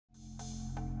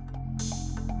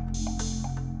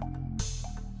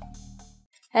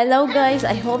Hello guys,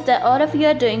 I hope that all of you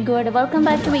are doing good. Welcome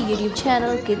back to my YouTube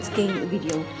channel Kids Game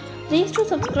Video. Please do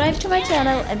subscribe to my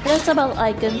channel and press the bell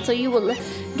icon so you will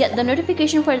get the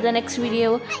notification for the next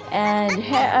video. And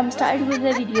here I'm starting with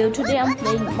the video. Today I'm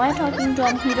playing My Talking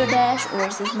Tom Hero Dash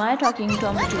versus My Talking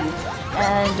Tom 2.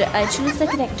 And I choose the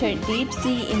character Deep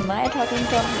Sea in My Talking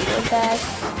Tom Hero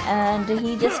Dash, and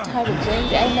he just started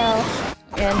playing right now.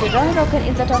 And Roy Rocket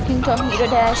in the Talking Tom Hero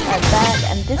Dash are back,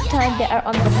 and this time they are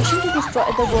on the mission to destroy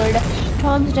the world.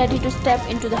 Tom's ready to step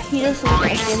into the hero suit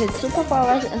and share his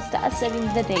superpowers and start saving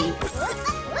the day.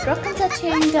 Rockets are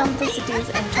tearing down the cities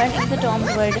and turning the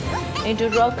Tom's world into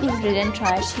rock-ridden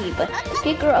trash heap.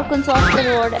 Kick rockets off the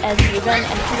road as you run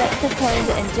and collect the coins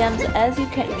and gems as you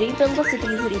can rebuild the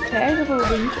cities, repair the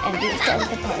buildings, and restart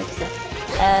the parks.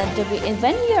 And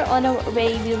when we are on our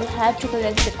way, we will have to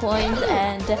collect the coins,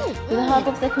 and with the help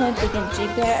of the coins we can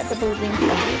repair the buildings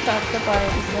and restart the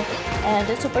parks. And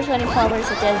the supersonic powers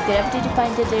such as gravity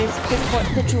defying the layers fit for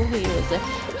the true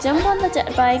heroes. Jump on the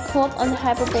jet bike, hop on the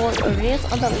hyperbole, or race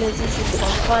on the laser ship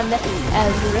for fun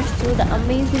as you rush through the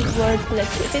amazing world.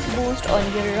 Collect epic boost on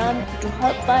your run to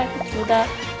help bike through the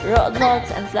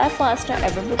roadblocks and fly faster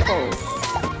ever before.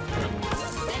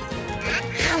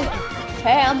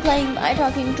 Here I'm playing My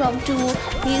Talking Tom 2.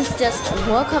 He's just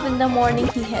woke up in the morning.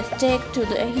 He has take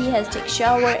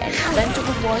shower and went to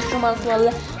the washroom as well.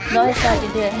 Now he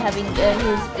started having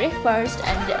his breakfast,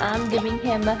 and I'm giving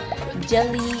him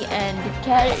jelly and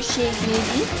carrot shake.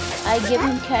 Maybe I give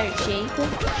him carrot shake.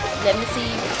 Let me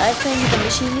see. I think the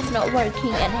machine is not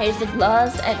working, and here's the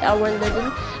glass and our little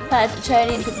pet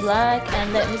turned into black.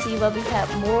 And let me see what we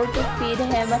have more to feed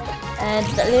him. And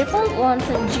the little wants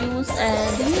some juice,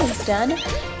 and he is done.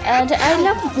 And I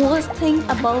love most thing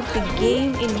about the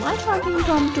game in My Talking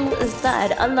Tom 2 is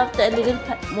that I love the little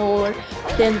pet more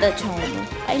than the Tom.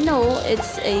 I know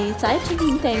it's a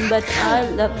side-checking thing, but I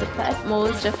love the pet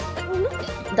most.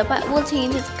 The pet will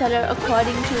change its color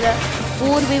according to the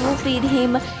food we will feed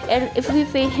him. And if we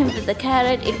feed him with the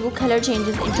carrot, it will color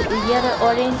changes into yellow,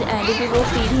 orange. And if we will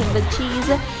feed him with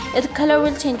cheese, its color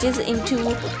will changes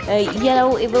into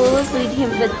yellow. If we will feed him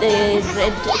with the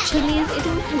red chilies, it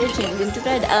will color change into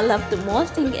red. I love the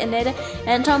most thing in it.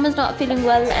 And Tom is not feeling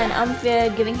well, and I'm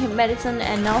giving him medicine,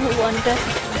 and now he wants to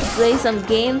play some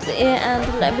games. And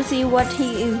let me see what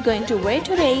he is going to wear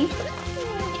today.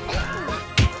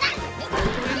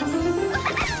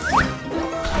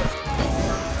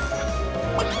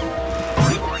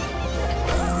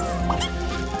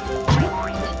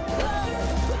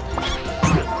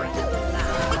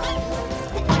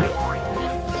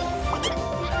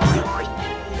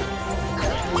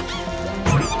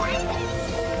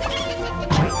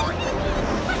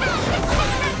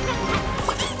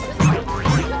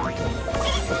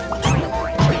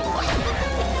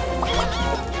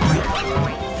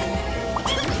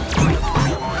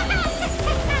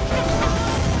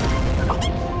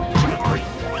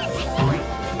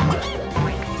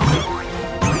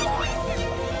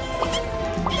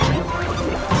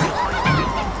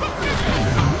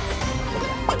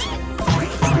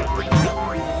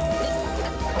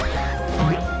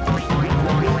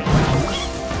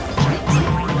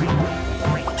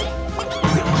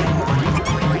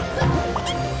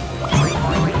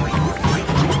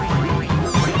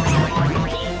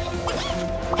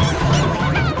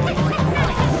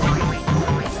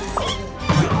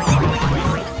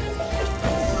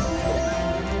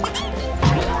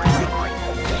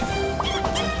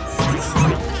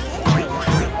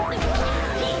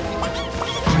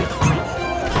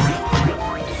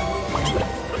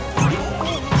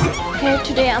 Here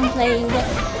today I'm playing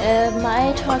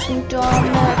My Talking Tom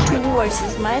 2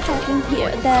 versus My Talking Hero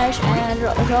Dash, and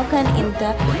Rocken in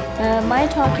the My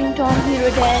Talking Tom Hero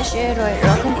Dash.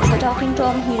 Rocken in the Talking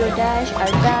Tom Hero Dash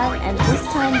are back, and this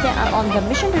time they are on the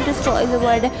mission to destroy the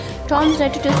world. Tom's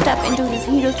ready to step into his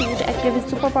hero suit, activate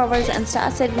his superpowers, and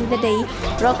start saving the day.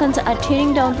 Rockets are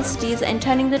tearing down the cities and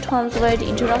turning the Tom's world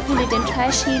into rock-ridden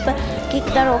trash heap. Kick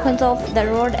the rockets off the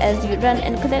road as you run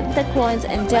and collect the coins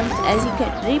and gems as you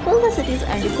can rebuild the cities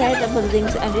and repair the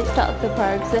buildings and restart the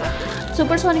parks.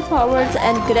 Supersonic powers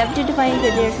and gravity defying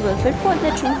layers will fit for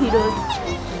the true heroes.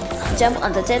 Jump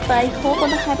on the jet bike, hop on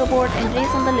the hyperboard, and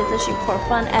race on the laser ship for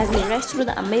fun as we rush through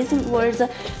the amazing worlds.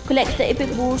 Collect the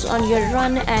epic boosts on your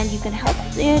run, and you can help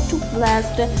to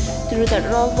blast through the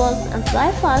roadblocks and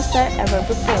fly faster ever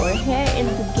before. Here in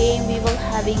the game we will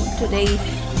having today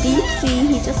Deep Sea.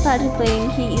 He just started playing.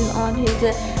 He is on his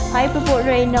hyperboard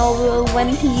right now. When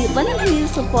he is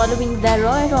following the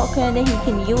Roy Rocket, he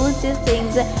can use these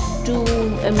things to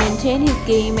maintain his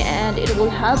game, and it will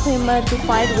help him to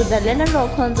fight with the Leonard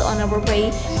Rockons on our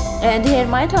way. And here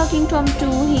my talking Tom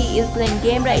too, he is playing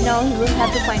game right now. He will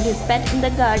have to find his pet in the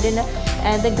garden,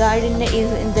 and the garden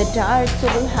is in the dark, so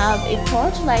we'll have a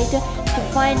torchlight to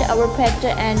find our pet,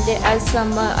 and there are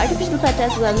some artificial pet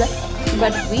as well,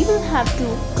 but we will have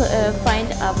to find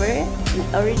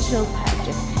our original pet,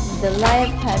 the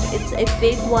live pet. It's a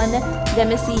big one. Let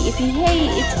me see if hey,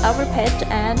 it's our pet,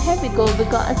 and here we go. We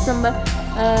got some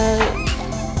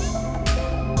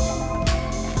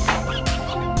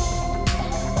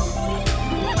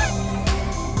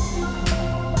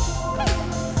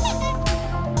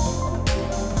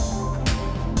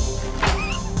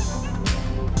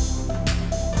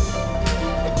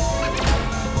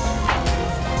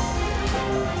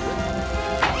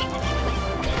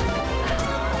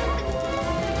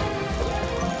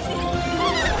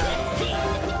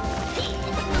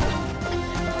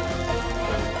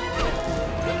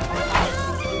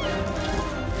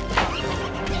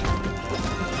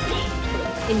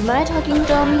in my Talking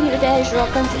Tom, Hero Dash,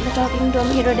 Rockans in the Talking Tom,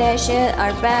 Hero Dash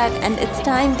are back, and it's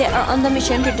time. They are on the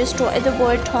mission to destroy the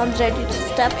world. Tom's ready to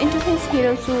step into his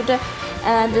hero suit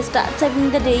and start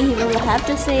saving the day. He will have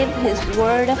to save his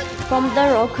world from the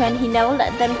Rokan. He now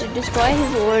let them to destroy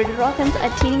his world. Rockans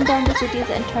are tearing down the cities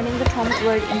and turning the Tom's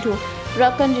world into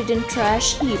Rokan-ridden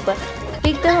trash heap.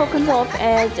 Pick the Rokans off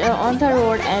on the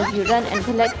road as you run, and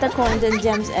collect the coins and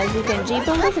gems as you can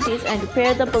rebuild the cities and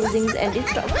repair the buildings and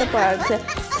restock the parks.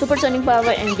 Supersonic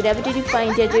power and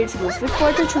gravity-defying gadgets will fit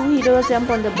for the two heroes. Jump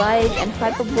on the bike and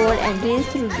hyperboard and race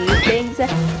through these things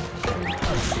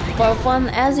for fun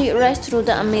as you rush through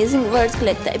the amazing worlds.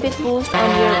 Collect the epic boost on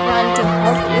your run to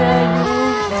help you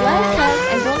fly fast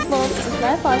and don't lose to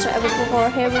fly faster ever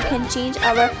before. Here we can change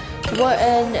our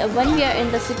when we are in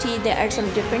the city, there are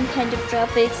some different kind of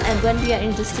traffics, and when we are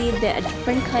in the sea, there are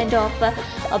different kind of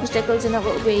obstacles in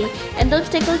our way, and the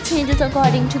obstacle changes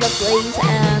according to the place.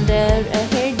 And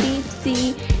here Deep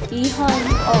Sea Deep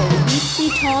Sea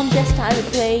Tom just started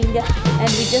playing, and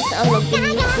we just unlocked the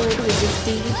new suit which is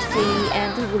Deep Sea,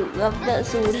 and he will love the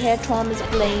suit. Here Tom is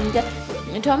playing.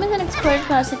 Tom is an expert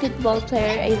basketball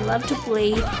player. I love to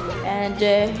play, and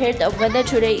here the weather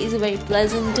today is very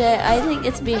pleasant. I think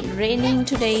it's been raining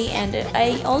today, and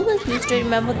I always used to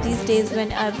remember these days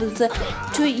when I was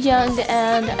too young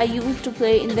and I used to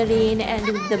play in the rain and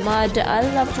with the mud.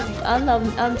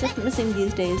 I'm just missing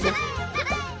these days.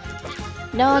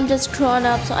 Now I'm just grown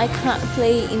up, so I can't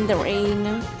play in the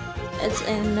rain. It's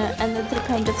another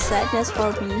kind of sadness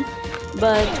for me,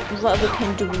 but what we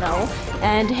can do now.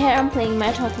 And here I'm playing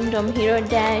my Talking Tom, Hero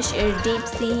Dash, Deep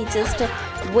Sea, just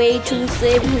way to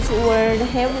save his world.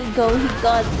 Here we go, he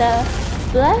got the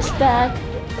flashback.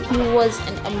 He was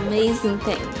an amazing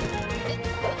thing.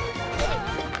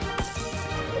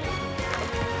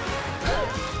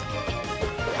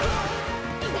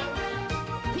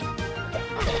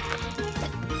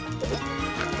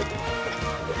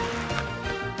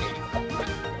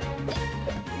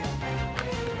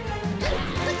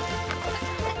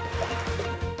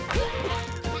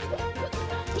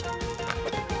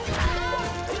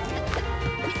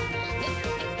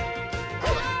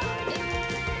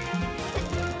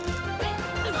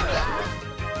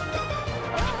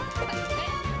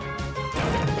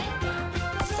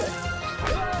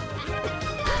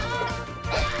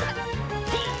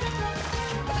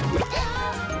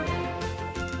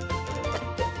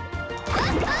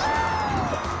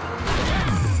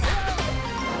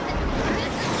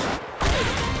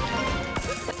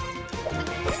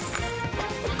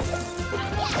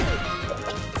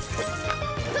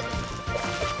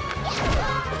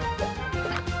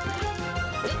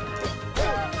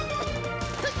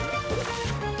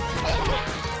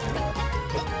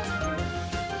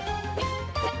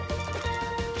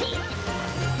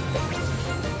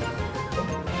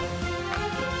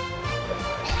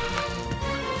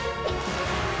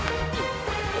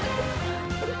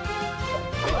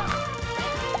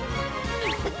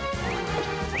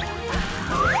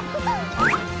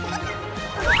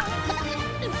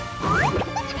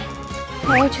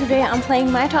 Hi, today I'm playing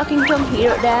my Talking Tom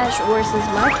Hero Dash versus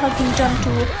my Talking Tom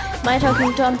 2. My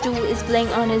Talking Tom 2 is playing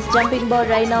on his jumping board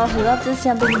right now. He loves this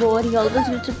jumping board. He always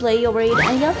used to play over it,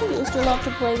 and he also used to love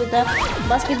to play with the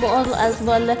basketball as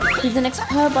well. He's an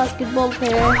expert basketball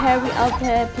player. Here we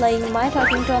are playing my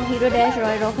Talking Tom Hero Dash.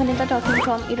 Roy Rokan and the Talking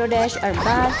Tom Hero Dash are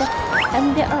back.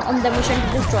 and they are on the mission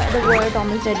to destroy the world. Tom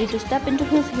is ready to step into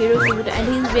his hero suit, and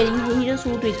he is wearing his hero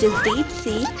suit which is deep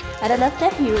sea, and I love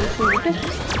that hero suit.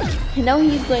 Now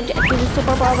he is going to activate his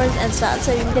superpowers and start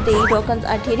saving the day. Rockons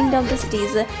are tearing down the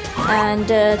cities, and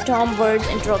Tom words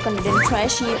into Rockon didn't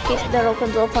trash. He kick the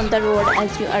Rockons off on the road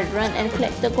as you are run and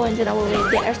collect the coins in our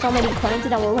way. There are so many coins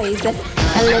in our ways, and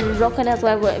little Rockon as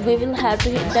well. We will have to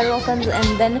hit the Rockons,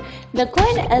 and then the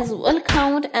coin as well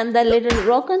count, and the little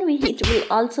Rockon we hit will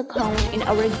also count in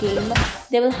our game.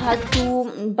 They will have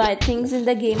to buy things in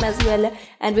the game as well,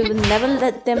 and we will never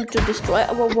let them to destroy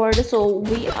our world. So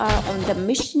we are on the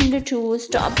mission to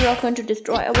stop Rockon to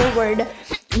destroy our world.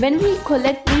 When we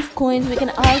collect these coins, we can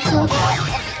also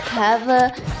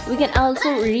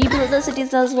rebuild the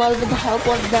cities as well with the help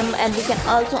of them, and we can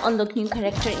also unlock new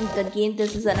character in the game.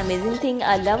 This is an amazing thing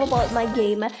I love about my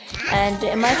game.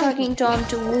 And my talking Tom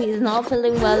too, he is not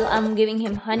feeling well. I'm giving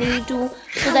him honey too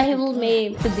so that he will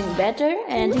make feeling better,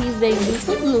 and he's wearing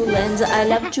beautiful blue lens. I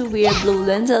love to wear blue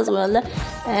lens as well.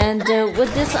 And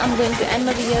with this I'm going to end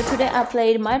my video. Today I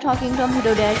played My Talking Tom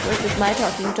Hero Dash versus My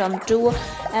Talking Tom 2,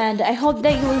 and I hope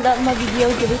that you will love my video.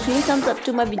 Give a huge thumbs up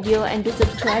to my video and do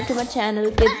subscribe to my channel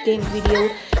Kids Game Video.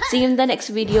 See you in the next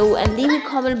video, and leave a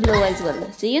comment below as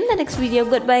well. See you in the next video.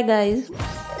 Goodbye guys.